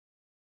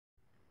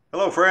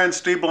Hello friends,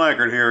 Steve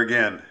Blankard here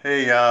again.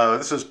 Hey,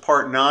 this is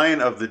part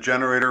 9 of the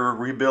generator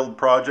rebuild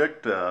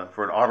project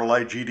for an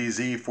Autolite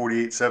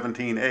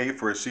GD7pZ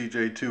for a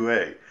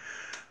CJ2A.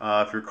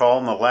 If you recall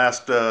in the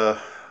last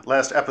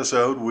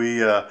episode, we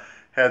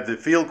had the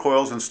field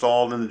coils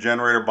installed in the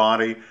generator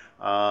body.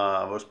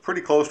 I was pretty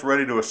close to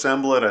ready to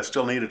assemble it. I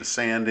still needed to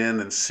sand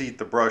in and seat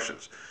the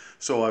brushes.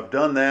 So I've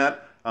done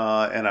that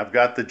and I've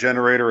got the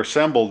generator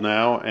assembled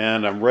now,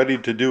 and I'm ready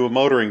to do a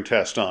motoring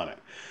test on it.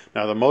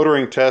 Now the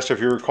motoring test,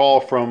 if you recall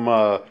from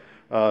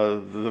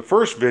the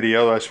first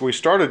video, we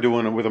started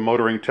doing it with a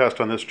motoring test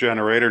on this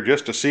generator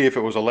just to see if it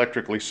was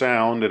electrically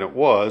sound, and it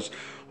was,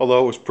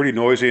 although it was pretty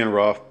noisy and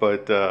rough.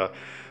 But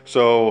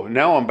so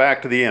now I'm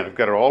back to the end. I've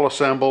got it all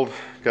assembled,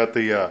 got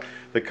the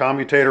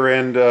commutator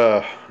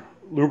end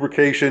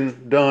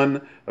lubrication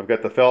done. I've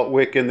got the felt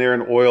wick in there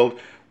and oiled.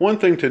 One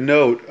thing to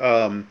note,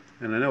 and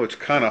I know it's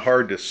kind of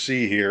hard to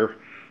see here.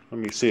 Let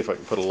me see if I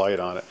can put a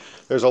light on it.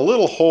 There's a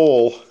little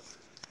hole,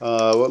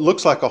 what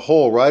looks like a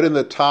hole right in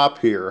the top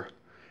here,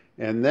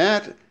 and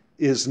that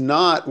is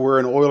not where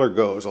an oiler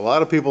goes. A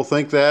lot of people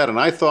think that, and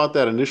I thought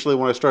that initially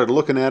when I started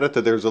looking at it,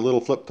 that there's a little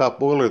flip-top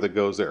oiler that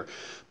goes there,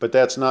 but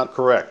that's not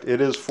correct.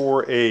 It is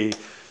for a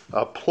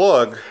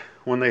plug.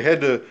 When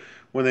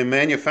they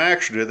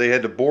manufactured it, they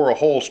had to bore a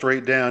hole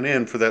straight down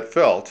in for that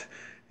felt,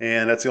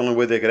 and that's the only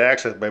way they could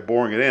access it, by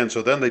boring it in.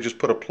 So then they just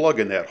put a plug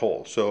in that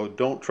hole. So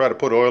don't try to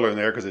put oiler in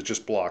there because it's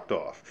just blocked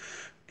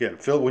off. Again,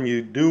 when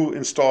you do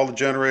install the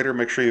generator,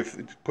 make sure you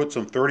put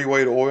some 30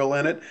 weight oil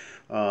in it,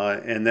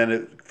 and then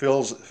it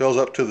fills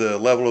up to the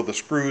level of the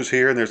screws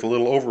here, and there's a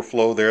little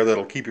overflow there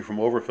that'll keep you from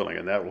overfilling,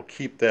 and that will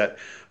keep that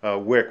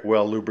wick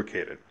well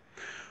lubricated.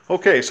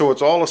 Okay, so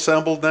it's all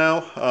assembled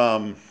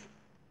now.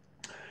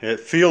 It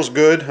feels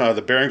good.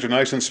 The bearings are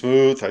nice and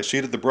smooth. I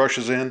seated the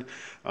brushes in.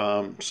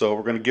 So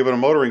we're going to give it a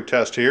motoring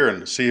test here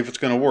and see if it's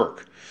going to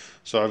work.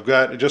 So I've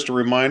got, just a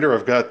reminder,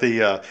 I've got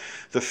the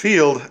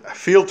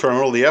field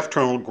terminal, the F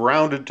terminal,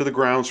 grounded to the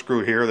ground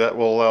screw here. That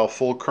will allow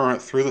full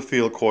current through the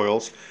field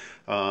coils.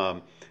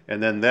 And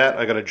then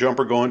I got a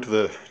jumper going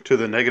to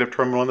the negative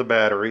terminal on the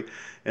battery.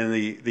 And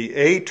the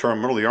A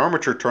terminal, the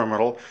armature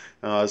terminal,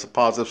 is the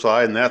positive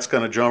side, and that's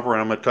going to jump around.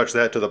 I'm going to touch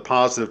that to the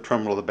positive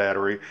terminal of the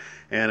battery.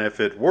 And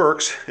if it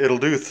works, it'll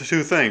do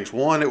two things.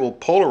 One, it will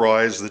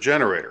polarize the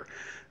generator.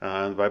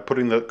 By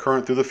putting the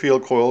current through the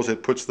field coils,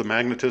 it puts the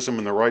magnetism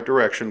in the right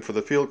direction for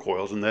the field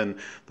coils, and then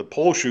the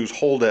pole shoes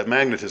hold that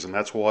magnetism.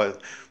 That's why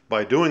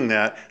by doing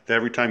that,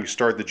 every time you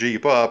start the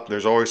Jeep up,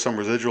 there's always some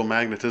residual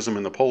magnetism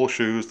in the pole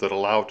shoes that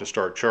allow it to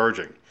start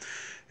charging.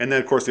 And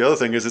then, of course, the other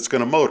thing is it's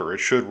going to motor. It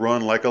should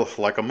run like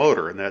a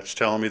motor, and that's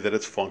telling me that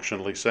it's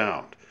functionally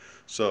sound.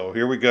 So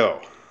here we go.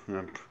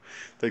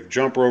 Take the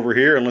jumper over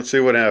here, and let's see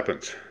what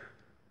happens.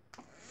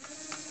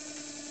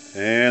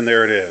 And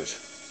there it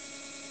is.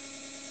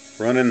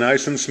 Running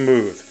nice and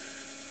smooth.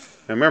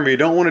 Now remember, you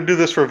don't want to do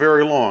this for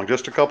very long,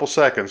 just a couple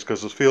seconds,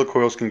 because the field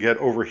coils can get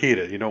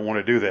overheated. You don't want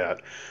to do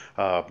that.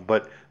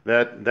 But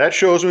that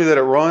shows me that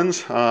it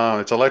runs.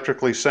 It's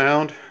electrically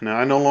sound. Now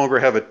I no longer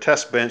have a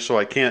test bench, so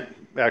I can't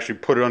actually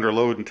put it under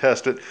load and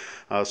test it.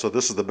 So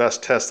this is the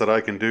best test that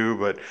I can do,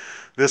 but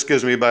this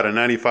gives me about a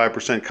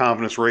 95%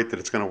 confidence rate that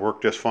it's going to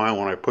work just fine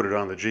when I put it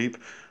on the Jeep.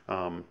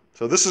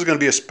 So this is going to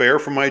be a spare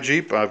for my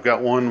Jeep. I've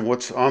got one,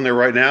 what's on there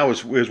right now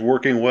is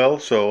working well,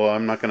 so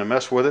I'm not going to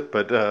mess with it.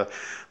 But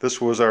this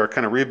was our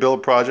kind of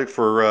rebuild project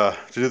to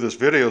do this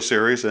video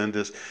series and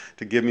just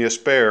to give me a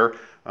spare.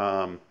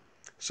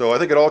 So I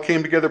think it all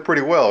came together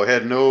pretty well. I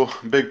had no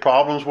big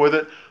problems with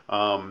it.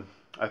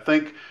 I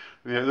think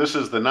this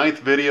is the 9th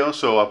video,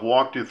 so I've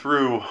walked you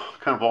through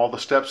kind of all the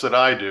steps that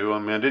I do. I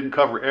mean, I didn't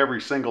cover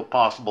every single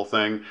possible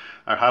thing.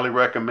 I highly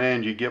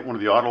recommend you get one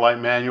of the Autolite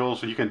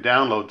manuals. You can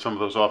download some of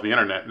those off the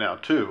internet now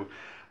too,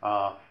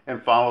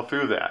 and follow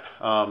through that.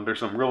 There's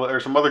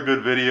some other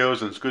good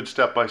videos and good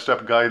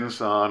step-by-step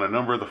guidance on a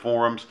number of the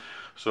forums.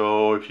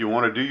 So if you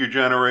want to do your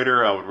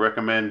generator, I would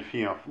recommend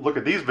look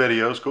at these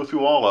videos, go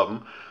through all of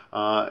them,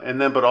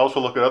 but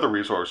also look at other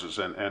resources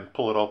and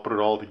put it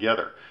all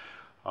together.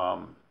 I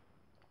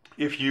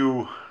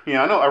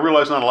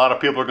realize not a lot of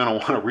people are going to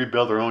want to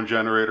rebuild their own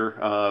generator.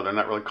 They're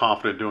not really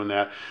confident doing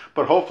that.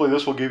 But hopefully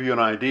this will give you an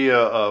idea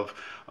of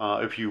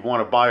if you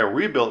want to buy a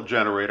rebuilt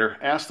generator,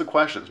 ask the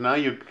questions. Now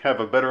you have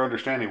a better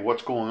understanding of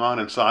what's going on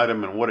inside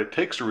them and what it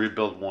takes to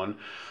rebuild one.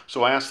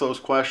 So ask those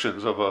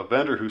questions of a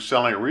vendor who's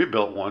selling a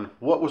rebuilt one.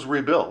 What was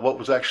rebuilt? What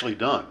was actually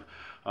done?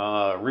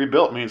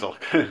 Rebuilt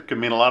can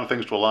mean a lot of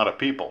things to a lot of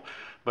people.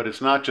 But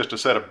it's not just a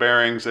set of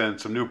bearings and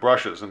some new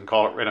brushes and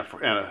call it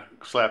and a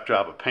slap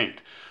job of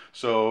paint.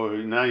 So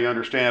now you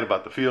understand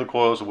about the field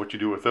coils and what you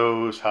do with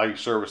those, how you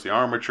service the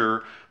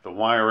armature, the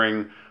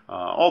wiring,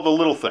 all the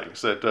little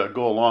things that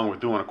go along with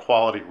doing a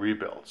quality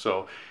rebuild.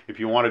 So if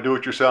you want to do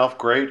it yourself,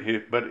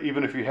 great. But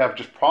even if you have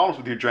just problems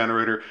with your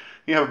generator,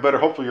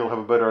 hopefully you'll have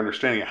a better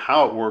understanding of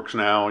how it works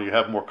now, and you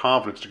have more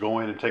confidence to go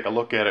in and take a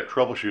look at it,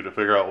 troubleshoot to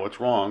figure out what's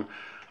wrong.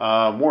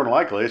 More than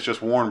likely, it's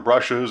just worn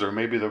brushes, or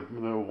maybe the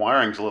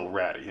wiring's a little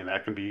ratty, and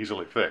that can be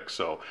easily fixed.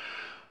 So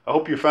I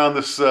hope you found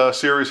this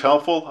series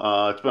helpful.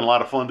 It's been a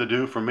lot of fun to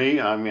do for me.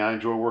 I mean, I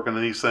enjoy working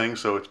on these things,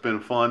 so it's been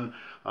fun.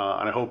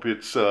 And I hope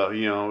it's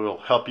it'll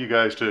help you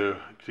guys to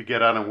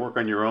get out and work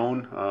on your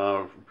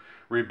own.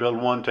 Rebuild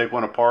one, take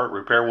one apart,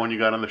 repair one you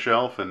got on the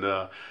shelf, and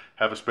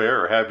have a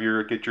spare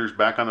or get yours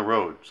back on the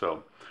road.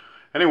 So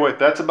anyway,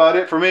 that's about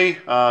it for me.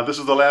 This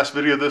is the last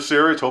video of this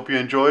series. Hope you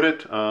enjoyed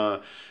it.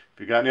 If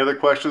you got any other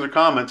questions or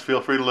comments,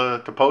 feel free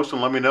to post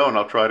and let me know, and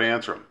I'll try to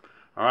answer them.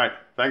 All right,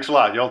 thanks a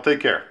lot. Y'all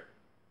take care.